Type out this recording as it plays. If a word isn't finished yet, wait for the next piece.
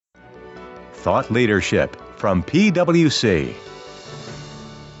thought leadership from PwC.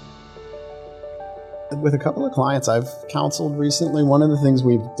 With a couple of clients I've counseled recently, one of the things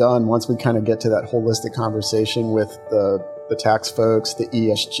we've done once we kind of get to that holistic conversation with the tax folks, the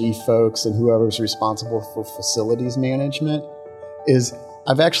ESG folks, and whoever's responsible for facilities management is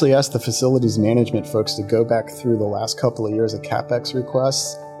I've actually asked the facilities management folks to go back through the last couple of years of CapEx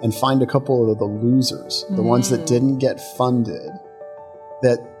requests and find a couple of the losers, the ones that didn't get funded,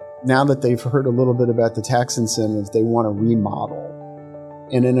 that now that they've heard a little bit about the tax incentives, they want to remodel.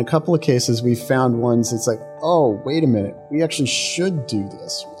 And in a couple of cases, we found ones that's like, oh, wait a minute, we actually should do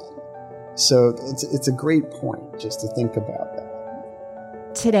this one. So it's a great point just to think about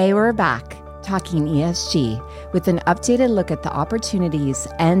that. Today we're back talking ESG with an updated look at the opportunities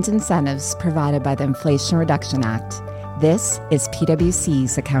and incentives provided by the Inflation Reduction Act. This is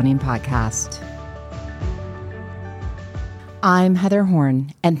PwC's Accounting Podcast. I'm Heather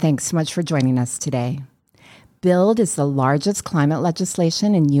Horn, and thanks so much for joining us today. BUILD is the largest climate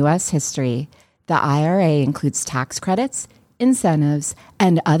legislation in U.S. history. The IRA includes tax credits, incentives,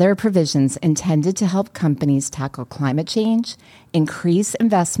 and other provisions intended to help companies tackle climate change, increase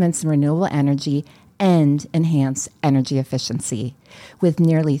investments in renewable energy, and enhance energy efficiency. With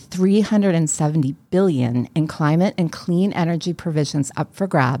nearly $370 billion in climate and clean energy provisions up for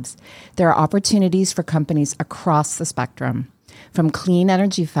grabs, there are opportunities for companies across the spectrum, from clean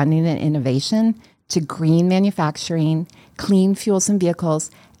energy funding and innovation to green manufacturing, clean fuels and vehicles,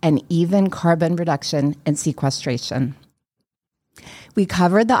 and even carbon reduction and sequestration. We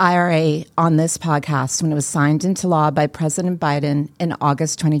covered the IRA on this podcast when it was signed into law by President Biden in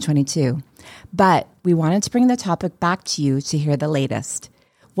August 2022. But we wanted to bring the topic back to you to hear the latest.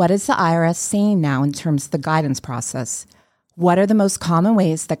 What is the IRS saying now in terms of the guidance process? What are the most common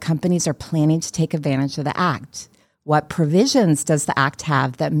ways that companies are planning to take advantage of the Act? What provisions does the Act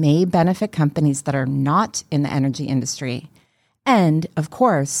have that may benefit companies that are not in the energy industry? And, of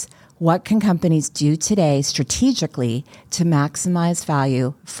course, what can companies do today strategically to maximize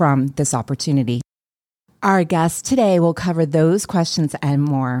value from this opportunity? Our guest today will cover those questions and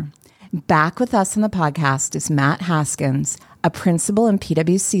more. Back with us on the podcast is Matt Haskins, a principal in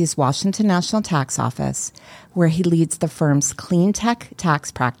PwC's Washington National Tax Office, where he leads the firm's clean tech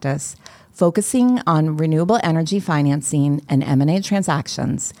tax practice, focusing on renewable energy financing and M&A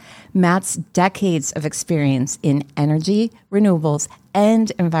transactions. Matt's decades of experience in energy, renewables,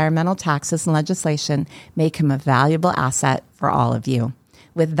 and environmental taxes and legislation make him a valuable asset for all of you.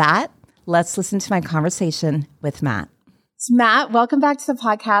 With that, let's listen to my conversation with Matt. So Matt, welcome back to the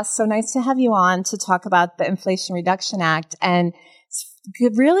podcast. So nice to have you on to talk about the Inflation Reduction Act. And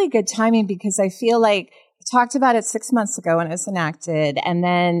it's really good timing because I feel like we talked about it 6 months ago when it was enacted. And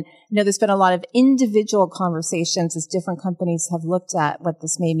then, there's been a lot of individual conversations as different companies have looked at what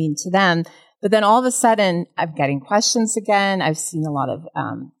this may mean to them. But then all of a sudden, I'm getting questions again. I've seen a lot of,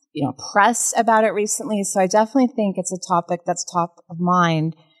 press about it recently. So I definitely think it's a topic that's top of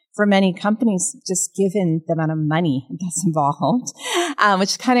mind for many companies, just given the amount of money that's involved,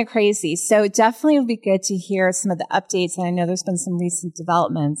 which is kind of crazy. So definitely would be good to hear some of the updates. And I know there's been some recent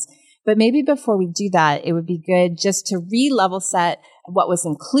developments, but maybe before we do that, it would be good just to re-level set what was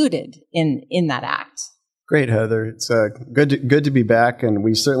included in that act. Great, Heather. It's good to be back, and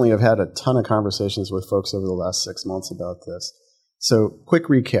we certainly have had a ton of conversations with folks over the last 6 months about this. So, quick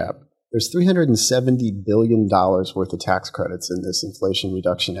recap. There's $370 billion worth of tax credits in this Inflation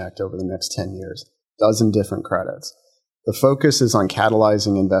Reduction Act over the next 10 years, a dozen different credits. The focus is on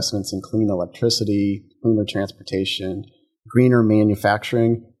catalyzing investments in clean electricity, cleaner transportation, greener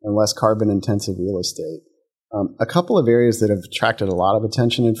manufacturing, and less carbon-intensive real estate. A couple of areas that have attracted a lot of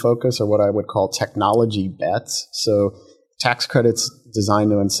attention and focus are what I would call technology bets. So tax credits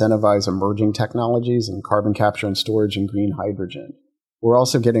designed to incentivize emerging technologies in carbon capture and storage and green hydrogen. We're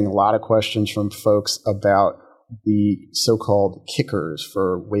also getting a lot of questions from folks about the so-called kickers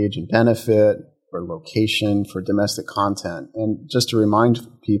for wage and benefit, for location, for domestic content. And just to remind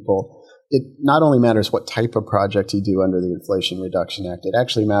people, it not only matters what type of project you do under the Inflation Reduction Act, it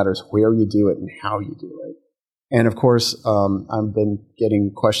actually matters where you do it and how you do it. And of course, I've been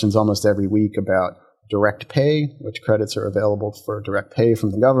getting questions almost every week about direct pay, which credits are available for direct pay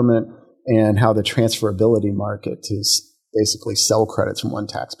from the government, and how the transferability market to basically sell credits from one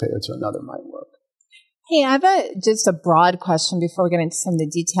taxpayer to another might work. Hey, I have just a broad question before we get into some of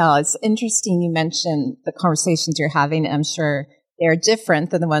the detail. It's interesting you mentioned the conversations you're having. I'm sure they're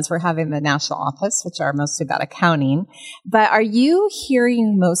different than the ones we're having in the national office, which are mostly about accounting. But are you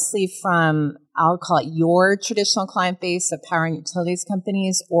hearing mostly from, I'll call it your traditional client base of power and utilities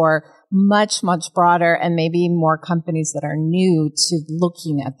companies, or much, much broader and maybe more companies that are new to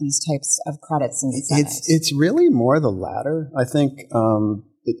looking at these types of credits and incentives? It's really more the latter. I think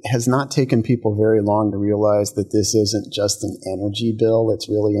it has not taken people very long to realize that this isn't just an energy bill. It's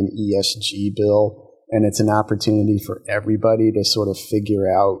really an ESG bill, and it's an opportunity for everybody to sort of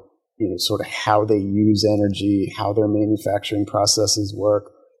figure out, sort of how they use energy, how their manufacturing processes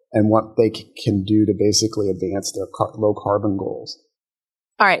work, and what they can do to basically advance their low carbon goals.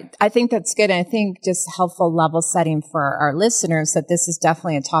 All right. I think that's good. And I think just helpful level setting for our listeners that this is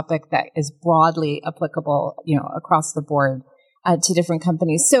definitely a topic that is broadly applicable, across the board to different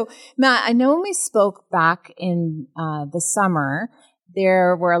companies. So Matt, I know when we spoke back in the summer,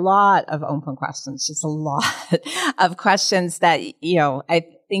 there were a lot of open questions, just a lot of questions that, I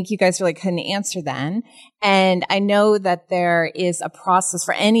think you guys really couldn't answer then. And I know that there is a process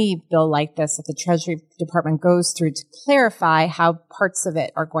for any bill like this that the Treasury Department goes through to clarify how parts of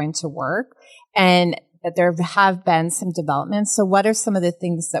it are going to work, and that there have been some developments. So what are some of the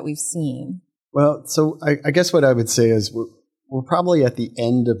things that we've seen? Well, so I guess what I would say is we're probably at the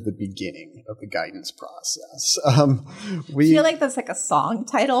end of the beginning of the guidance process. I feel like that's like a song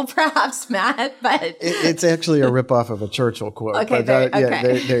title, perhaps, Matt, but it's actually a ripoff of a Churchill quote. Okay, but,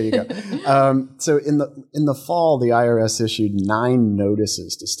 there you go. So in the fall, the IRS issued 9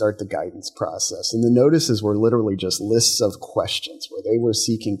 notices to start the guidance process, and the notices were literally just lists of questions where they were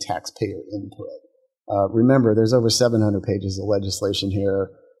seeking taxpayer input. Remember, there's over 700 pages of legislation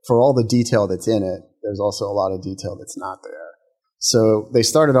here. For all the detail that's in it, there's also a lot of detail that's not there. So they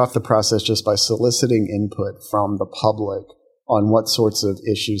started off the process just by soliciting input from the public on what sorts of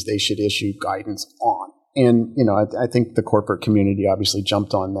issues they should issue guidance on. And, I think the corporate community obviously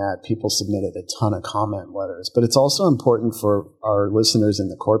jumped on that. People submitted a ton of comment letters. But it's also important for our listeners in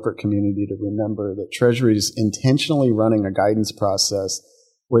the corporate community to remember that Treasury is intentionally running a guidance process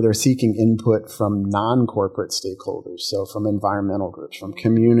where they're seeking input from non-corporate stakeholders, so from environmental groups, from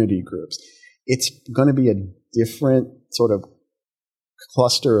community groups. It's going to be a different sort of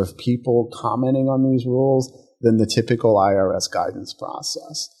cluster of people commenting on these rules than the typical IRS guidance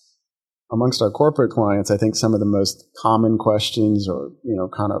process. Amongst our corporate clients, I think some of the most common questions, or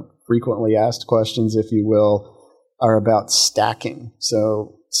kind of frequently asked questions, if you will, are about stacking.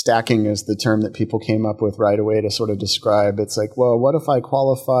 So stacking is the term that people came up with right away to sort of describe. It's like, well, what if I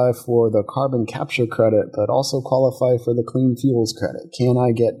qualify for the carbon capture credit but also qualify for the clean fuels credit? Can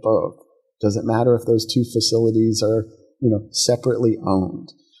I get both? Does it matter if those two facilities are separately owned?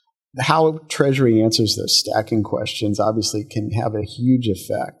 How Treasury answers those stacking questions obviously can have a huge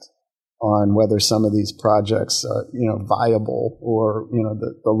effect on whether some of these projects are, viable, or,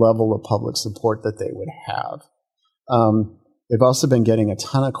 the level of public support that they would have. They've also been getting a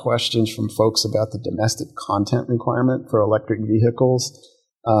ton of questions from folks about the domestic content requirement for electric vehicles.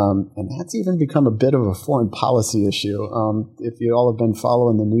 And that's even become a bit of a foreign policy issue. If you all have been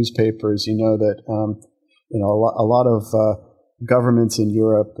following the newspapers, you know that a lot of governments in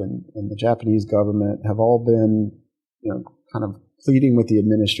Europe and the Japanese government have all been, kind of pleading with the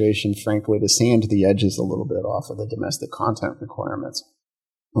administration, frankly, to sand the edges a little bit off of the domestic content requirements,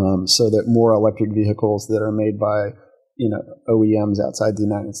 so that more electric vehicles that are made by, OEMs outside the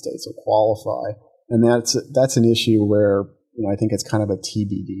United States will qualify. And that's an issue where, I think it's kind of a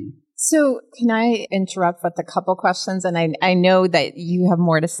TBD. So can I interrupt with a couple questions? And I know that you have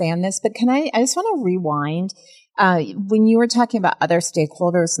more to say on this, but I just want to rewind. When you were talking about other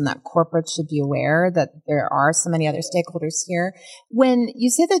stakeholders and that corporate should be aware that there are so many other stakeholders here, when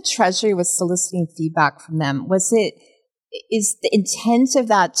you said that Treasury was soliciting feedback from them, is the intent of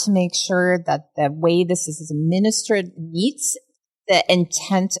that to make sure that the way this is administered meets the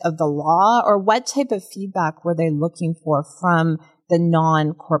intent of the law, or what type of feedback were they looking for from the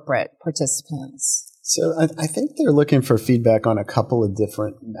non-corporate participants? So I think they're looking for feedback on a couple of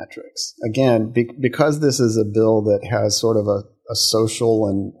different metrics. Again, because this is a bill that has sort of a social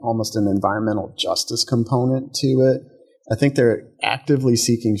and almost an environmental justice component to it, I think they're actively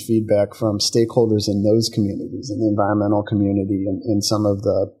seeking feedback from stakeholders in those communities, in the environmental community, and in some of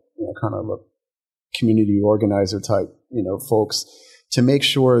the kind of community organizer type folks, to make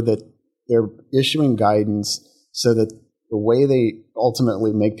sure that they're issuing guidance so that the way they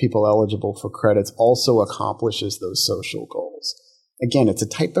ultimately make people eligible for credits also accomplishes those social goals. Again, it's a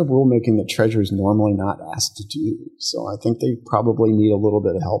type of rulemaking that Treasury is normally not asked to do, so I think they probably need a little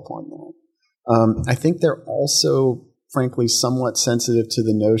bit of help on that. I think they're also, frankly, somewhat sensitive to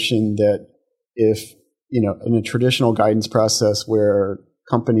the notion that if, in a traditional guidance process where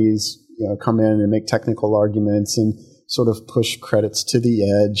companies come in and make technical arguments and sort of push credits to the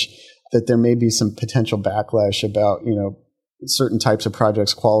edge, that there may be some potential backlash about, certain types of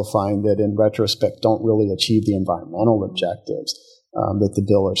projects qualifying that in retrospect don't really achieve the environmental objectives that the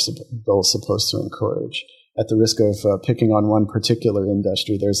bill is supposed to encourage. At the risk of picking on one particular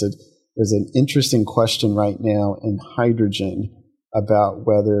industry, there's an interesting question right now in hydrogen about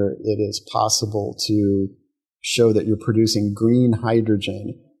whether it is possible to show that you're producing green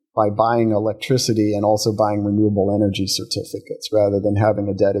hydrogen by buying electricity and also buying renewable energy certificates rather than having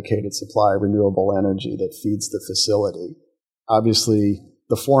a dedicated supply of renewable energy that feeds the facility. Obviously,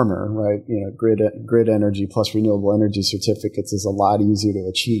 the former, right, grid energy plus renewable energy certificates is a lot easier to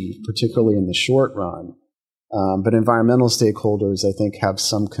achieve, particularly in the short run. But environmental stakeholders, I think, have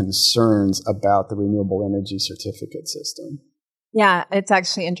some concerns about the renewable energy certificate system. Yeah, it's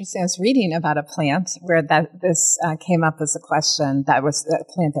actually interesting. I was reading about a plant where this came up as a question. That was a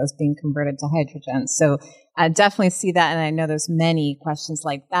plant that was being converted to hydrogen. So I definitely see that, and I know there's many questions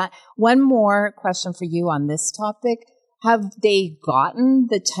like that. One more question for you on this topic. Have they gotten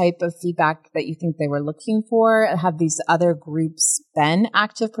the type of feedback that you think they were looking for? Have these other groups been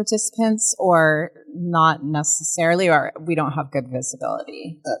active participants or not necessarily, or we don't have good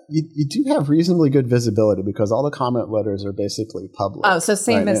visibility? You do have reasonably good visibility because all the comment letters are basically public. Oh, so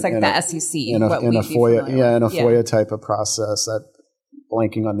same as like the SEC. In a FOIA type of process. I'm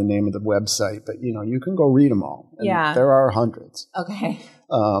blanking on the name of the website, but you can go read them all. And there are hundreds. Okay.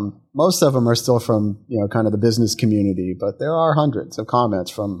 Most of them are still from, kind of the business community, but there are hundreds of comments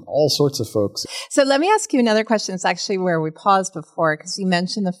from all sorts of folks. So let me ask you another question. It's actually where we paused before, because you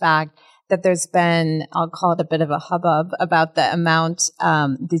mentioned the fact that there's been, I'll call it a bit of a hubbub about the amount,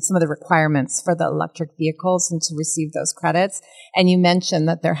 some of the requirements for the electric vehicles and to receive those credits. And you mentioned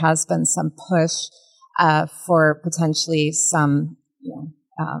that there has been some push, for potentially some,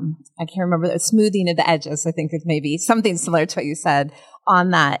 I can't remember, the smoothing of the edges, I think is maybe something similar to what you said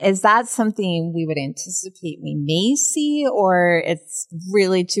on that. Is that something we would anticipate we may see, or it's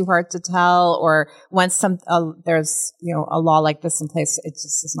really too hard to tell, or once there's, a law like this in place, it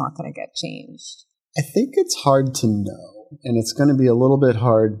just is not going to get changed? I think it's hard to know, and it's going to be a little bit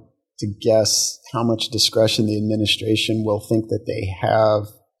hard to guess how much discretion the administration will think that they have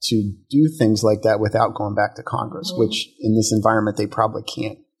to do things like that without going back to Congress, which in this environment they probably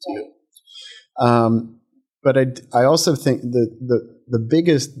can't do. But I also think the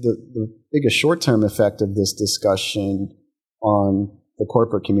biggest short-term effect of this discussion on the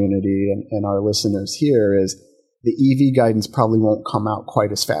corporate community and our listeners here is the EV guidance probably won't come out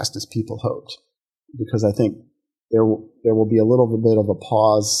quite as fast as people hoped, because I think there will be a little bit of a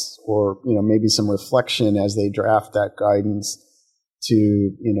pause or maybe some reflection as they draft that guidance to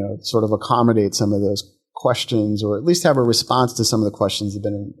sort of accommodate some of those questions, or at least have a response to some of the questions that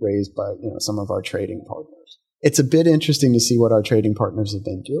have been raised by some of our trading partners. It's a bit interesting to see what our trading partners have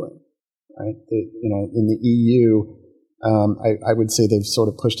been doing, right? In the EU, I would say they've sort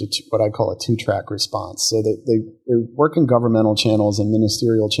of pushed what I call a two-track response. So they're working governmental channels and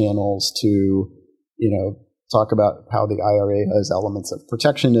ministerial channels to, talk about how the IRA has elements of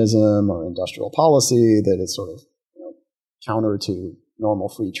protectionism or industrial policy that is sort of counter to normal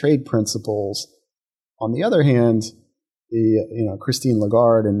free trade principles. On the other hand, Christine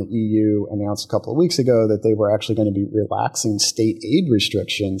Lagarde and the EU announced a couple of weeks ago that they were actually going to be relaxing state aid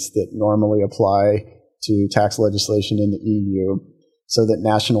restrictions that normally apply to tax legislation in the EU, so that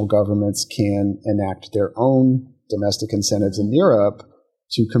national governments can enact their own domestic incentives in Europe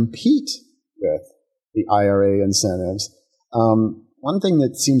to compete with the IRA incentives. One thing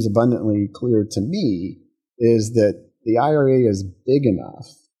that seems abundantly clear to me is that the IRA is big enough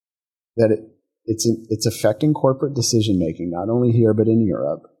that it's affecting corporate decision making, not only here but in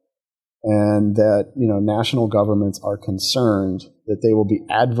Europe, and that national governments are concerned that they will be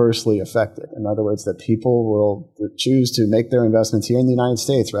adversely affected. In other words, that people will choose to make their investments here in the United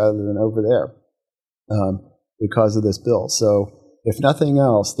States rather than over there because of this bill. So, if nothing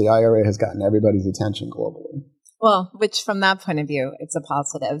else, the IRA has gotten everybody's attention globally. Well, which from that point of view, it's a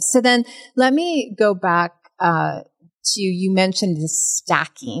positive. So then let me go back you mentioned the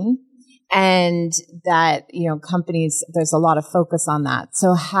stacking, and that, companies, there's a lot of focus on that.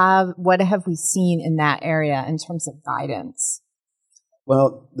 So what have we seen in that area in terms of guidance?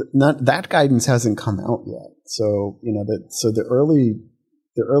 Well, that guidance hasn't come out yet. So, the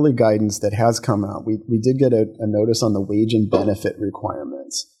early guidance that has come out, we did get a notice on the wage and benefit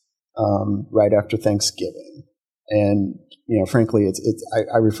requirements right after Thanksgiving. And, frankly,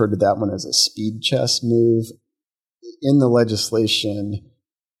 I refer to that one as a speed chess move. In the legislation,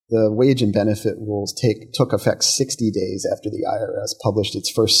 the wage and benefit rules took effect 60 days after the IRS published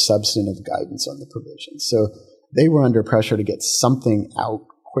its first substantive guidance on the provision. So they were under pressure to get something out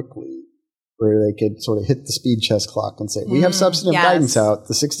quickly where they could sort of hit the speed chess clock and say, we have substantive guidance out,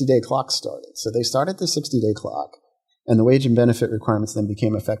 the 60-day clock started. So they started the 60-day clock, and the wage and benefit requirements then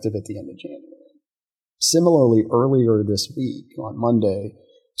became effective at the end of January. Similarly, earlier this week, on Monday,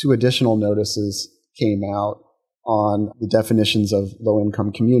 2 additional notices came out on the definitions of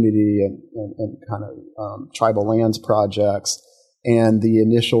low-income community and kind of tribal lands projects, and the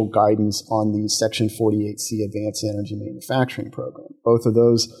initial guidance on the Section 48C Advanced Energy Manufacturing Program. Both of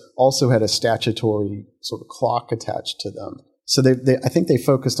those also had a statutory sort of clock attached to them. So I think they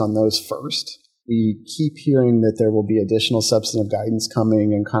focused on those first. We keep hearing that there will be additional substantive guidance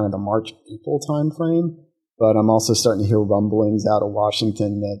coming in kind of the March-April timeframe, but I'm also starting to hear rumblings out of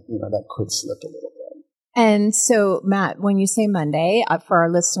Washington that, that could slip a little bit. And so, Matt, when you say Monday, for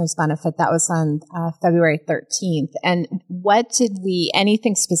our listeners' benefit, that was on February 13th. And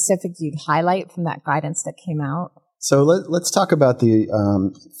anything specific you'd highlight from that guidance that came out? So let's talk about the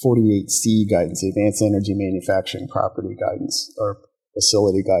 48C guidance, the Advanced Energy Manufacturing Property Guidance, or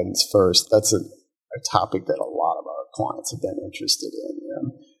Facility Guidance first. That's a topic that a lot of our clients have been interested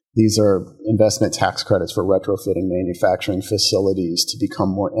in. These are investment tax credits for retrofitting manufacturing facilities to become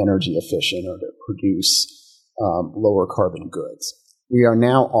more energy efficient or to produce lower carbon goods. We are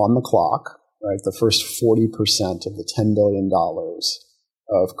now on the clock, right? The first 40% of the $10 billion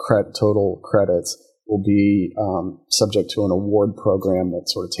of total credits will be subject to an award program that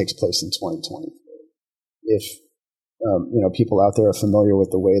sort of takes place in 2023. If people out there are familiar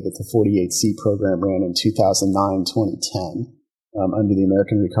with the way that the 48C program ran in 2009-2010, under the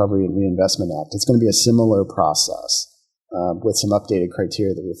American Recovery and Reinvestment Act. It's going to be a similar process with some updated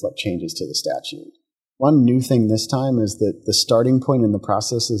criteria that reflect changes to the statute. One new thing this time is that the starting point in the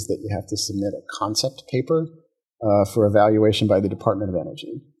process is that you have to submit a concept paper for evaluation by the Department of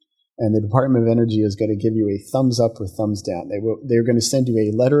Energy. And the Department of Energy is going to give you a thumbs up or thumbs down. They're going to send you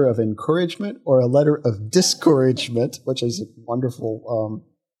a letter of encouragement or a letter of discouragement, which is a wonderful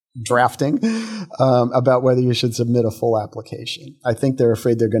drafting about whether you should submit a full application. I think they're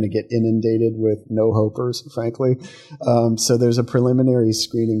afraid they're going to get inundated with no-hopers, frankly. So there's a preliminary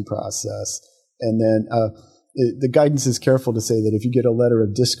screening process. And then the guidance is careful to say that if you get a letter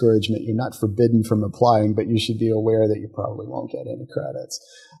of discouragement, you're not forbidden from applying, but you should be aware that you probably won't get any credits.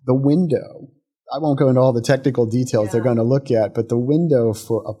 The window, I won't go into all the technical details they're going to look at, but the window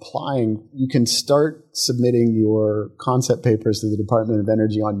for applying, you can start submitting your concept papers to the Department of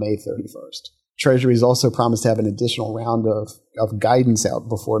Energy on May 31st. Treasury's also promised to have an additional round of guidance out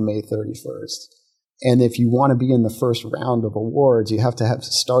before May 31st. And if you want to be in the first round of awards, you have to have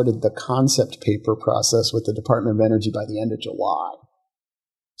started the concept paper process with the Department of Energy by the end of July.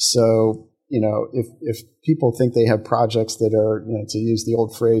 So, if people think they have projects that are, to use the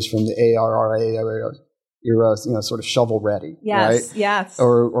old phrase from the ARRA era, sort of shovel ready, yes, right? Yes.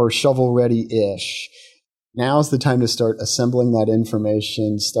 Or shovel ready-ish. Now's the time to start assembling that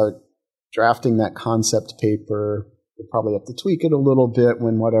information, start drafting that concept paper. You'll probably have to tweak it a little bit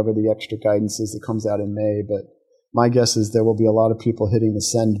when whatever the extra guidance is that comes out in May, but my guess is there will be a lot of people hitting the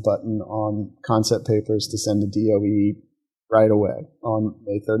send button on concept papers to send to DOE right away on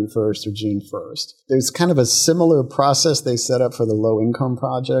May 31st or June 1st. There's kind of a similar process they set up for the low-income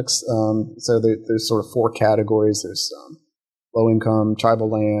projects. So there's sort of 4 categories. There's low-income tribal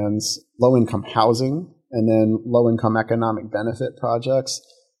lands, low-income housing, and then low-income economic benefit projects.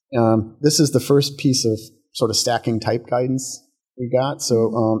 This is the first piece of sort of stacking type guidance we got.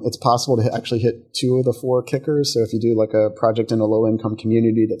 So it's possible to actually hit 2 of the 4 kickers. So if you do like a project in a low-income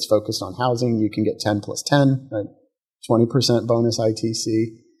community that's focused on housing, you can get 10 plus 10, right? 20% bonus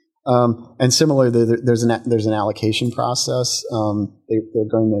ITC. And similarly, there's an allocation process.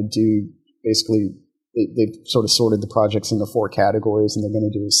 They're going to do basically, they've sort of sorted the projects into 4 categories, and they're going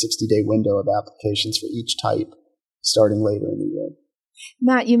to do a 60-day window of applications for each type starting later in the year.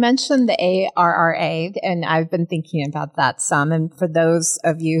 Matt, you mentioned the ARRA, and I've been thinking about that some. And for those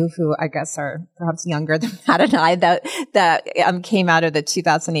of you who I guess are perhaps younger than Matt and I, that came out of the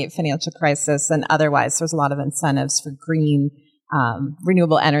 2008 financial crisis, and otherwise there's a lot of incentives for green,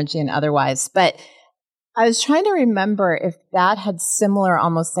 renewable energy and otherwise. But I was trying to remember if that had similar,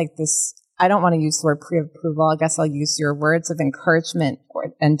 almost like this, I don't want to use the word pre-approval, I guess I'll use your words of encouragement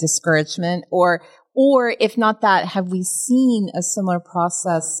and discouragement, or if not that, have we seen a similar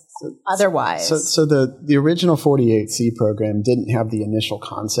process otherwise? So the original 48C program didn't have the initial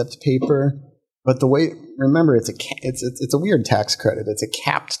concept paper, but remember, it's a weird tax credit. It's a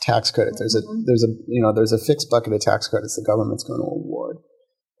capped tax credit. There's a fixed bucket of tax credits the government's going to award,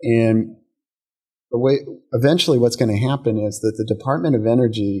 and eventually what's going to happen is that the Department of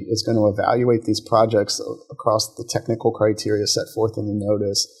Energy is going to evaluate these projects across the technical criteria set forth in the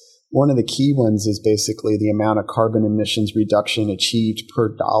notice. One of the key ones is basically the amount of carbon emissions reduction achieved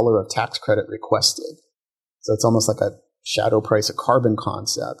per dollar of tax credit requested. So it's almost like a shadow price of carbon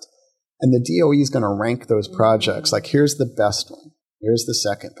concept. And the DOE is going to rank those projects. Like, here's the best one. Here's the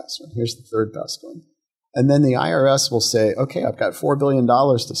second best one. Here's the third best one. And then the IRS will say, okay, I've got $4 billion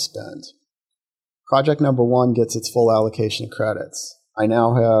to spend. Project number one gets its full allocation of credits. I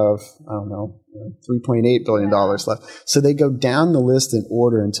now have, $3.8 billion left. So they go down the list in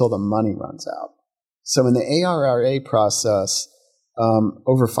order until the money runs out. So in the ARRA process,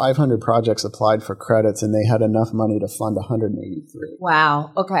 over 500 projects applied for credits, and they had enough money to fund 183.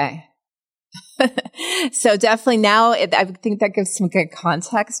 Wow. Okay. So definitely now, I think that gives some good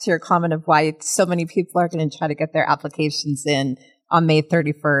context to your comment of why so many people are going to try to get their applications in on May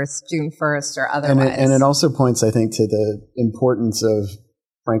 31st, June 1st, or otherwise. And it also points, I think, to the importance of,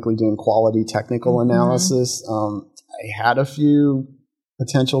 frankly, doing quality technical analysis. I had a few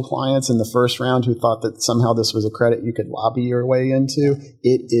potential clients in the first round who thought that somehow this was a credit you could lobby your way into.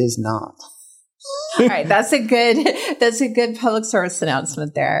 It is not. All right, that's a good public service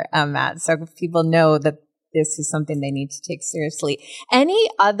announcement there, Matt. So people know that this is something they need to take seriously. Any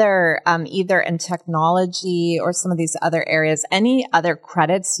other, either in technology or some of these other areas, any other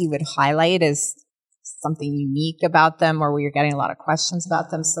credits you would highlight as something unique about them, or where you're getting a lot of questions about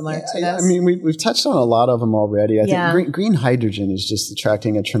them similar to this? I mean, we've touched on a lot of them already. I think green hydrogen is just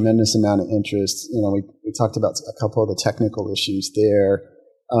attracting a tremendous amount of interest. You know, we talked about a couple of the technical issues there.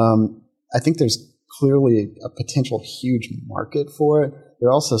 I think there's clearly a potential huge market for it. There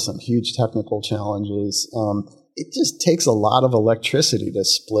are also some huge technical challenges. It just takes a lot of electricity to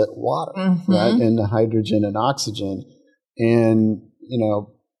split water, right, into hydrogen and oxygen. And,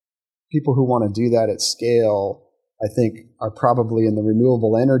 people who want to do that at scale, I think, are probably in the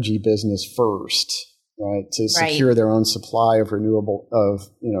renewable energy business first, right, to secure their own supply of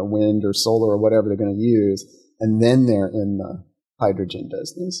wind or solar or whatever they're going to use. And then they're in the hydrogen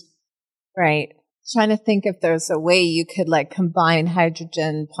business. Right. Trying to think if there's a way you could combine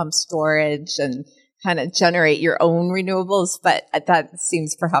hydrogen, pump storage, and kind of generate your own renewables, but that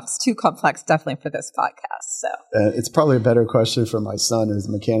seems perhaps too complex, definitely for this podcast. So it's probably a better question for my son, who's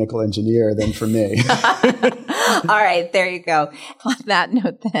a mechanical engineer, than for me. All right, there you go. On that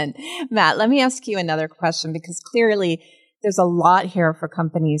note, then, Matt, let me ask you another question, because clearly there's a lot here for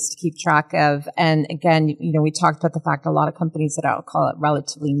companies to keep track of. And again, we talked about the fact a lot of companies that I'll call it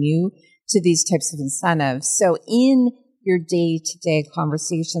relatively new to these types of incentives. So in your day-to-day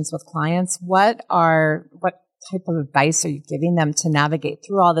conversations with clients, what type of advice are you giving them to navigate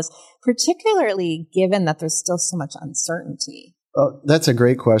through all this, particularly given that there's still so much uncertainty? That's a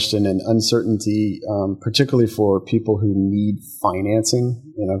great question. And uncertainty, particularly for people who need financing,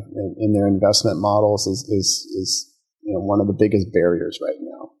 in their investment models is one of the biggest barriers right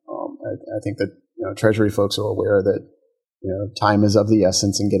now. I think that Treasury folks are aware that time is of the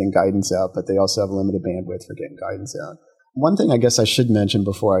essence in getting guidance out, but they also have limited bandwidth for getting guidance out. One thing I guess I should mention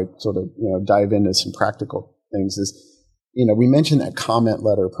before I sort of dive into some practical things is, we mentioned that comment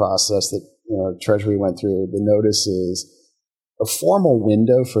letter process that Treasury went through. The notices, a formal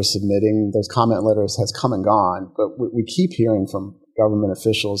window for submitting those comment letters has come and gone, but what we keep hearing from government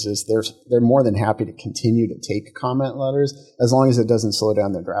officials is they're more than happy to continue to take comment letters as long as it doesn't slow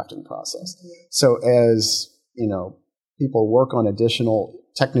down their drafting process. So as people work on additional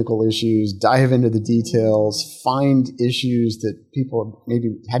technical issues, dive into the details, find issues that people maybe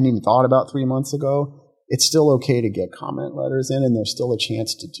hadn't even thought about 3 months ago, it's still okay to get comment letters in, and there's still a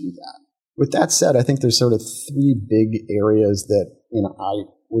chance to do that. With that said, I think there's sort of three big areas that I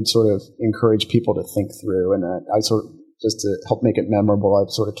would sort of encourage people to think through, and I sort of, just to help make it memorable,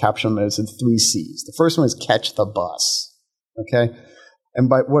 I've sort of captured them as in 3 C's. The first one is catch the bus, okay? And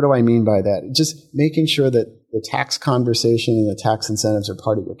what do I mean by that? Just making sure that the tax conversation and the tax incentives are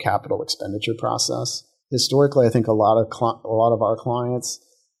part of your capital expenditure process. Historically, I think a lot of our clients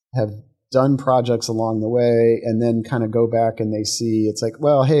have done projects along the way and then kind of go back and they see it's like,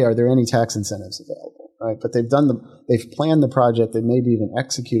 well, hey, are there any tax incentives available, right? But they've planned the project, they maybe even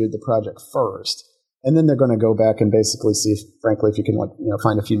executed the project first, and then they're going to go back and basically see, if you can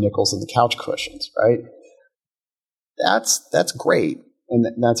find a few nickels in the couch cushions, right? That's great. And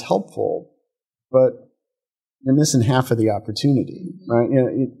that's helpful, but you're missing half of the opportunity, right?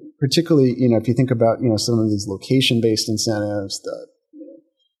 Particularly, if you think about, some of these location-based incentives,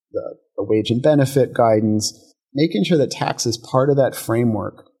 the wage and benefit guidance, making sure that tax is part of that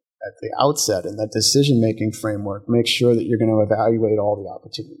framework at the outset, and that decision-making framework makes sure that you're going to evaluate all the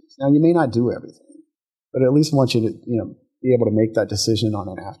opportunities. Now, you may not do everything, but at least want you to, be able to make that decision on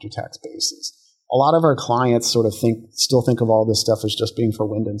an after-tax basis. a lot of our clients sort of still think of all this stuff as just being for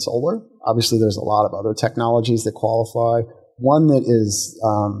wind and solar. Obviously, there's a lot of other technologies that qualify. One that is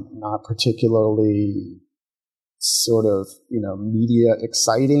not particularly sort of, media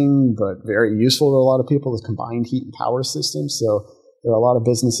exciting, but very useful to a lot of people is combined heat and power systems. So there are a lot of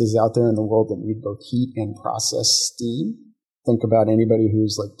businesses out there in the world that need both heat and process steam. Think about anybody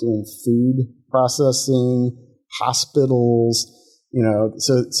who's like doing food processing, hospitals,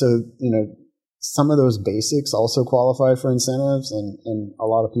 some of those basics also qualify for incentives, and a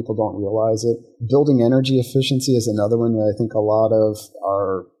lot of people don't realize it. Building energy efficiency is another one that I think a lot of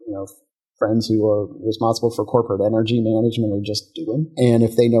our, friends who are responsible for corporate energy management are just doing. And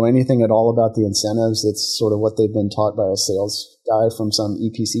if they know anything at all about the incentives, it's sort of what they've been taught by a sales guy from some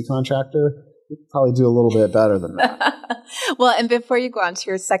EPC contractor. You'd probably do a little bit better than that. Well, and before you go on to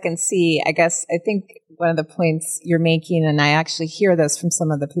your second C, I think one of the points you're making, and I actually hear this from some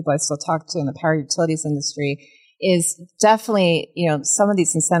of the people I still talk to in the power utilities industry, is definitely, some of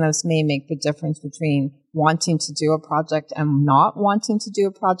these incentives may make the difference between wanting to do a project and not wanting to do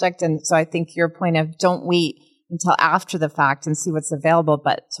a project. And so I think your point of don't wait until after the fact and see what's available,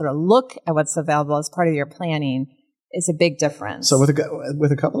 but sort of look at what's available as part of your planning is a big difference. So with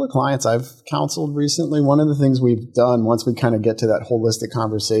a couple of clients I've counseled recently, one of the things we've done once we kind of get to that holistic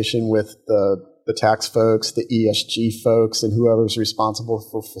conversation with the tax folks, the ESG folks, and whoever's responsible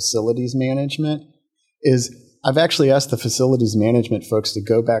for facilities management is I've actually asked the facilities management folks to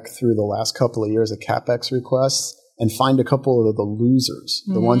go back through the last couple of years of CapEx requests and find a couple of the losers,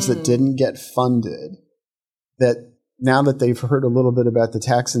 the ones that didn't get funded, that now that they've heard a little bit about the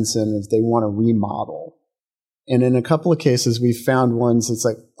tax incentives, they want to remodel. And in a couple of cases, we've found ones that's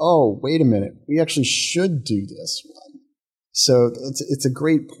like, oh, wait a minute, we actually should do this one. So it's a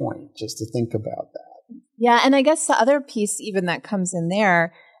great point just to think about that. Yeah, and I guess the other piece even that comes in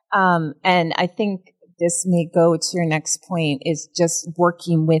there, and I think this may go to your next point, is just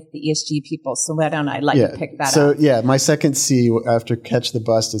working with the ESG people. So why don't I let you pick that up? So my second C after catch the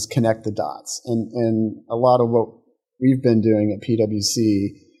bus is connect the dots. And a lot of what we've been doing at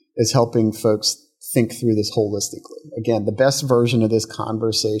PwC is helping folks think through this holistically. Again, the best version of this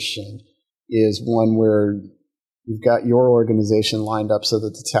conversation is one where you've got your organization lined up so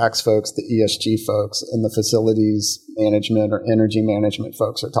that the tax folks, the ESG folks, and the facilities management or energy management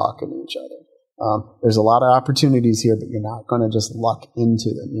folks are talking to each other. There's a lot of opportunities here, but you're not going to just luck into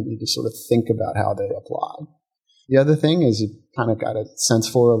them. You need to sort of think about how they apply. The other thing is you kind of got a sense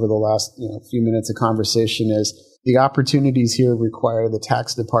for over the last few minutes of conversation is the opportunities here require the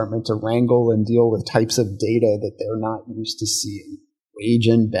tax department to wrangle and deal with types of data that they're not used to seeing. Wage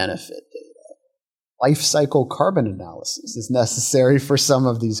and benefit data. Life cycle carbon analysis is necessary for some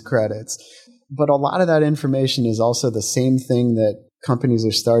of these credits. But a lot of that information is also the same thing that companies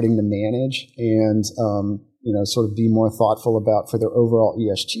are starting to manage and sort of be more thoughtful about for their overall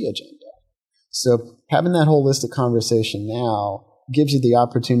ESG agenda. So having that holistic conversation now gives you the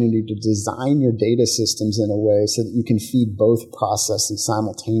opportunity to design your data systems in a way so that you can feed both processes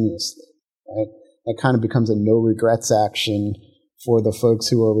simultaneously. Right? That kind of becomes a no regrets action for the folks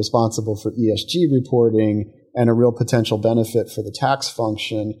who are responsible for ESG reporting and a real potential benefit for the tax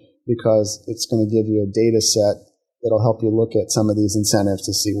function because it's going to give you a data set that'll help you look at some of these incentives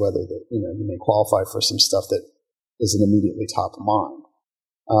to see whether you may qualify for some stuff that isn't immediately top of mind.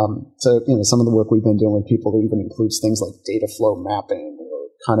 So some of the work we've been doing with people even includes things like data flow mapping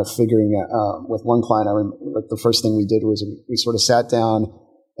or kind of figuring out, with one client, I remember the first thing we did was we sort of sat down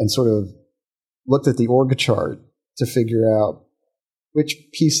and sort of looked at the org chart to figure out which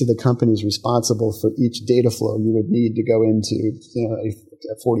piece of the company is responsible for each data flow you would need to go into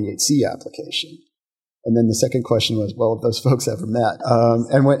a 48C application. And then the second question was, well, have those folks ever met?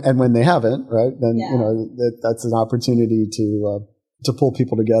 And when they haven't, right, then that's an opportunity to pull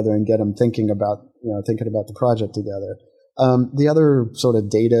people together and get them thinking about the project together. The other sort of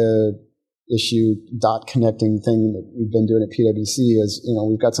data issue dot connecting thing that we've been doing at PwC is,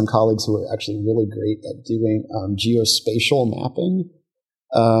 we've got some colleagues who are actually really great at doing geospatial mapping.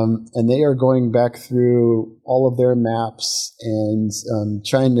 And they are going back through all of their maps and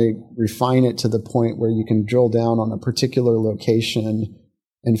trying to refine it to the point where you can drill down on a particular location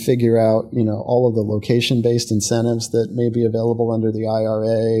and figure out, all of the location-based incentives that may be available under the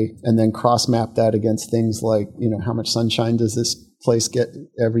IRA, and then cross-map that against things like, how much sunshine does this place get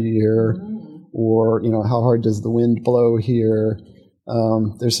every year, or how hard does the wind blow here.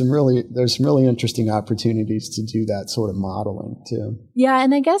 There's some really interesting opportunities to do that sort of modeling too. Yeah,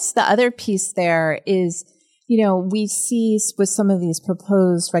 and I guess the other piece there is, we see with some of these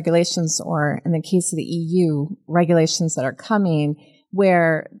proposed regulations, or in the case of the EU, regulations that are coming,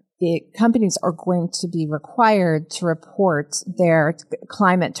 where the companies are going to be required to report their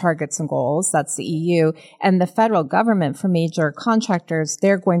climate targets and goals. That's the EU. And the federal government, for major contractors,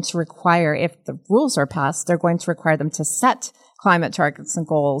 they're going to require, if the rules are passed, they're going to require them to set climate targets and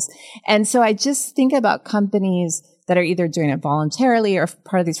goals. And so I just think about companies that are either doing it voluntarily or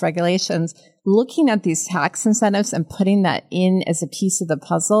part of these regulations, looking at these tax incentives and putting that in as a piece of the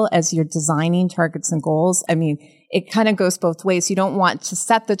puzzle as you're designing targets and goals. I mean, it kind of goes both ways. You don't want to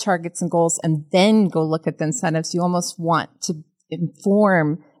set the targets and goals and then go look at the incentives. You almost want to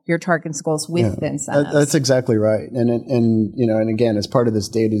inform your targets and goals with the incentives. That's exactly right. And again, as part of this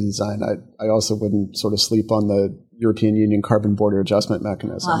data design, I also wouldn't sort of sleep on the European Union Carbon Border Adjustment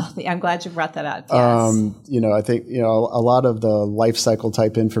Mechanism. I'm glad you brought that up. Yes. I think, a lot of the life cycle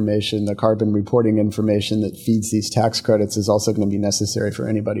type information, the carbon reporting information that feeds these tax credits is also going to be necessary for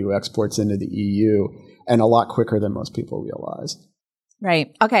anybody who exports into the EU, and a lot quicker than most people realize.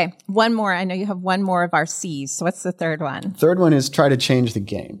 Right. Okay. One more. I know you have one more of our C's. So what's the third one? Third one is try to change the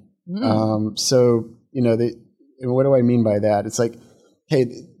game. What do I mean by that? It's like, hey,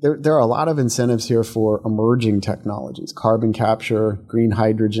 there are a lot of incentives here for emerging technologies, carbon capture, green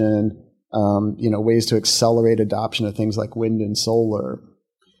hydrogen, ways to accelerate adoption of things like wind and solar.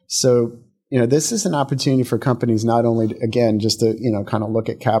 So, this is an opportunity for companies not only to, again, just to, kind of look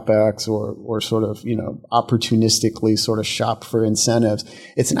at CapEx or sort of, opportunistically sort of shop for incentives.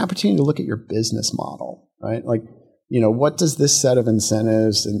 It's an opportunity to look at your business model, right? Like, what does this set of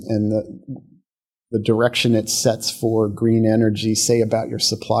incentives and the direction it sets for green energy say about your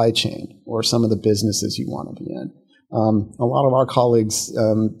supply chain or some of the businesses you want to be in? A lot of our colleagues,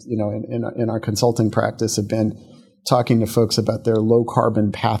 in our consulting practice have been talking to folks about their low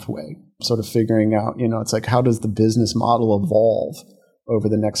carbon pathway, sort of figuring out, it's like, how does the business model evolve over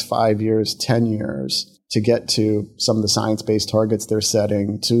the next 5 years, 10 years to get to some of the science-based targets they're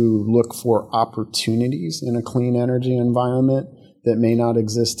setting, to look for opportunities in a clean energy environment that may not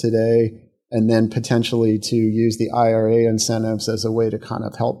exist today, and then potentially to use the IRA incentives as a way to kind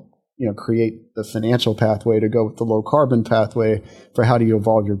of help, create the financial pathway to go with the low carbon pathway for how do you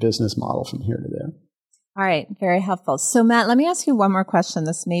evolve your business model from here to there. All right. Very helpful. So Matt, let me ask you one more question.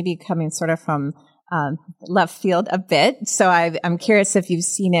 This may be coming sort of from left field a bit. So I'm curious if you've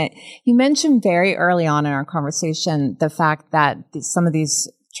seen it. You mentioned very early on in our conversation the fact that some of these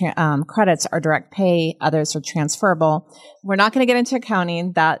credits are direct pay, others are transferable. We're not going to get into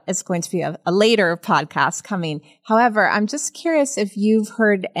accounting. That is going to be a later podcast coming. However, I'm just curious if you've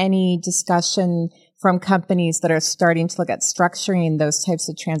heard any discussion from companies that are starting to look at structuring those types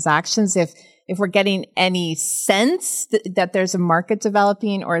of transactions, if we're getting any sense that there's a market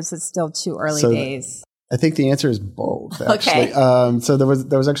developing, or is it still too early days? I think the answer is both, actually. Okay. So there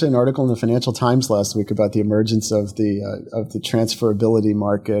was actually an article in the Financial Times last week about the emergence of the transferability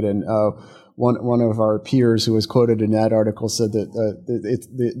market, and one of our peers who was quoted in that article said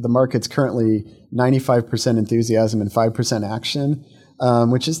that the market's currently 95% enthusiasm and 5% action,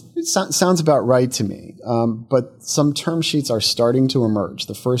 which sounds about right to me. But some term sheets are starting to emerge.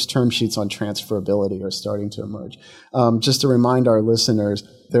 The first term sheets on transferability are starting to emerge. Just to remind our listeners,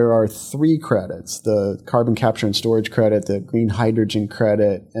 there are 3 credits: the carbon capture and storage credit, the green hydrogen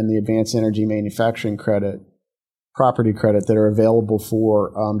credit, and the advanced energy manufacturing credit, property credit, that are available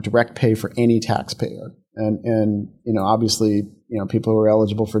for direct pay for any taxpayer. And obviously, people who are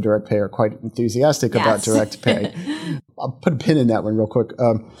eligible for direct pay are quite enthusiastic about direct pay. I'll put a pin in that one real quick.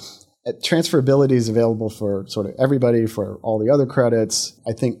 Transferability is available for sort of everybody for all the other credits.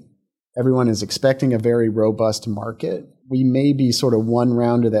 I think everyone is expecting a very robust market. We may be sort of one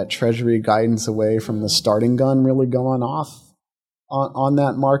round of that Treasury guidance away from the starting gun really going off on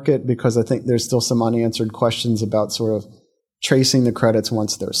that market, because I think there's still some unanswered questions about sort of tracing the credits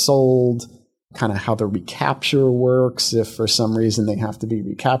once they're sold, kind of how the recapture works, if for some reason they have to be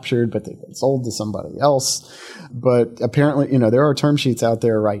recaptured, but they've been sold to somebody else. But apparently, there are term sheets out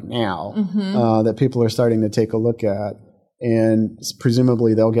there right now that people are starting to take a look at, and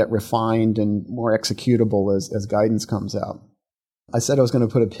presumably they'll get refined and more executable as guidance comes out. I said I was going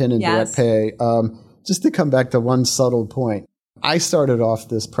to put a pin in direct pay. Just to come back to one subtle point, I started off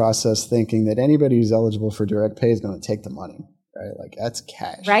this process thinking that anybody who's eligible for direct pay is going to take the money. Right? Like, that's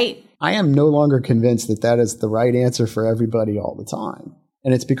cash. Right. I am no longer convinced that is the right answer for everybody all the time.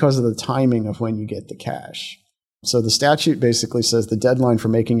 And it's because of the timing of when you get the cash. So the statute basically says the deadline for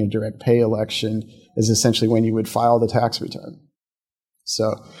making a direct pay election is essentially when you would file the tax return.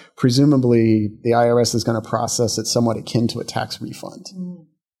 So presumably the IRS is going to process it somewhat akin to a tax refund.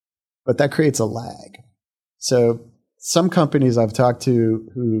 But that creates a lag. So some companies I've talked to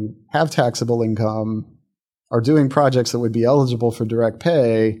who have taxable income are doing projects that would be eligible for direct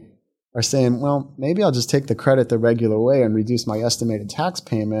pay, are saying, well, maybe I'll just take the credit the regular way and reduce my estimated tax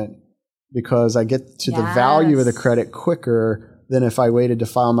payment because I get to the value of the credit quicker than if I waited to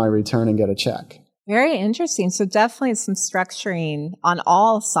file my return and get a check. Very interesting. So definitely some structuring on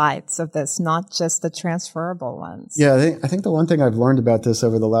all sides of this, not just the transferable ones. Yeah, I think the one thing I've learned about this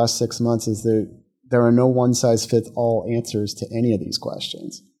over the last 6 months is that there are no one-size-fits-all answers to any of these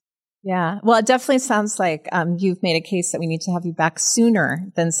questions. Yeah. Well, it definitely sounds like you've made a case that we need to have you back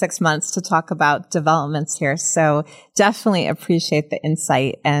sooner than 6 months to talk about developments here. So definitely appreciate the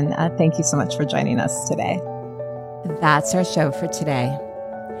insight. And thank you so much for joining us today. That's our show for today.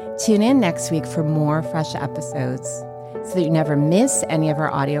 Tune in next week for more fresh episodes. So that you never miss any of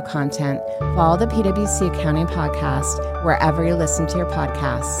our audio content, follow the PwC Accounting Podcast wherever you listen to your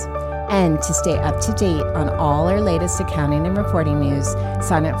podcasts. And to stay up to date on all our latest accounting and reporting news,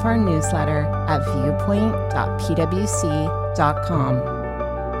 sign up for our newsletter at viewpoint.pwc.com.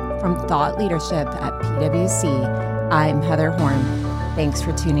 From Thought Leadership at PwC, I'm Heather Horn. Thanks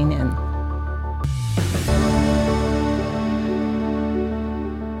for tuning in.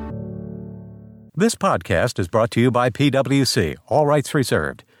 This podcast is brought to you by PwC, all rights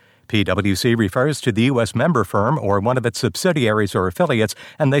reserved. PwC refers to the U.S. member firm or one of its subsidiaries or affiliates,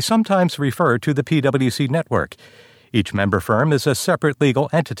 and they sometimes refer to the PwC network. Each member firm is a separate legal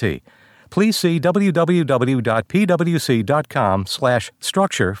entity. Please see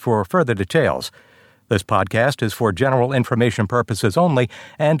www.pwc.com/structure for further details. This podcast is for general information purposes only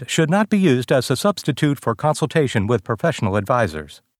and should not be used as a substitute for consultation with professional advisors.